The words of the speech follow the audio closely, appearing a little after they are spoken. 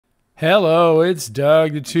Hello, it's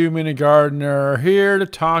Doug, the 2-Minute Gardener, here to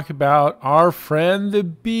talk about our friend the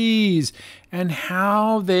bees and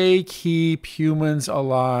how they keep humans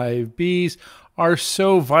alive. Bees are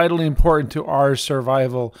so vitally important to our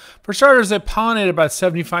survival. For starters, they pollinate about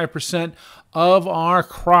 75% of our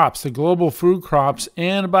crops, the global food crops,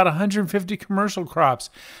 and about 150 commercial crops.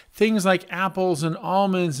 Things like apples and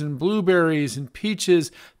almonds and blueberries and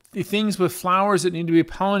peaches, the things with flowers that need to be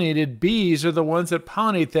pollinated, bees are the ones that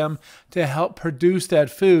pollinate them to help produce that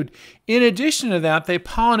food. In addition to that, they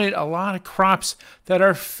pollinate a lot of crops that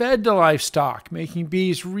are fed to livestock, making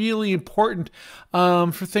bees really important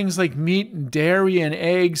for things like meat and dairy and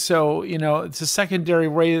eggs. So, it's a secondary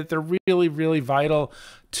way that they're really, really vital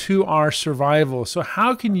to our survival. So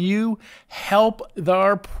how can you help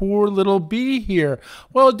our poor little bee here?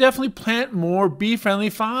 Well, definitely plant more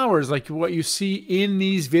bee-friendly flowers like what you see in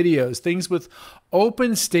these videos. Things with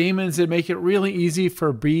open stamens that make it really easy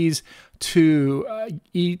for bees to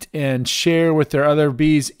eat and share with their other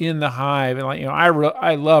bees in the hive. And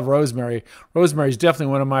I love rosemary. Rosemary is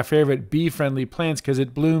definitely one of my favorite bee-friendly plants because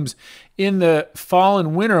it blooms in the fall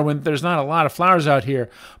and winter when there's not a lot of flowers out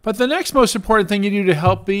here. But the next most important thing you do to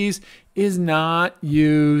help bees is not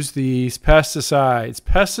use these pesticides.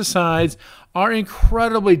 Pesticides are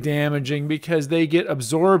incredibly damaging because they get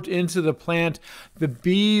absorbed into the plant. The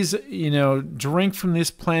bees, drink from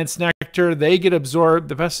this plant's nectar. They get absorbed.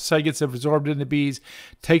 The pesticide gets absorbed in the bees,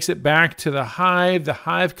 takes it back to the hive. The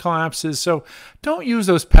hive collapses. So don't use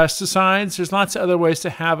those pesticides. There's lots of other ways to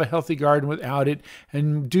have a healthy garden without it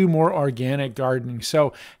and do more organic gardening.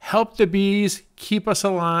 So help the bees, keep us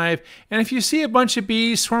alive. And if you see a bunch of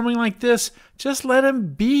bees swarming like this, just let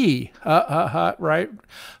them be, right?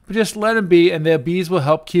 But just let them be, and the bees will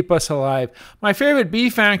help keep us alive. My favorite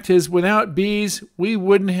bee fact is without bees, we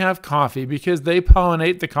wouldn't have coffee because they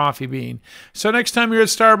pollinate the coffee bean. So next time you're at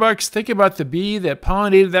Starbucks, think about the bee that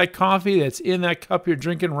pollinated that coffee that's in that cup you're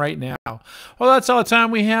drinking right now. Well, that's all the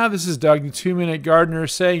time we have. This is Doug, the 2-Minute Gardener,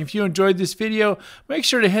 saying if you enjoyed this video, make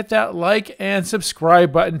sure to hit that like and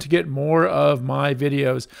subscribe button to get more of my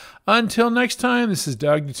videos. Until next time, this is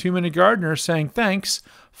Doug, the 2-Minute Gardener, saying thanks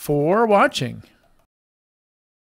for watching.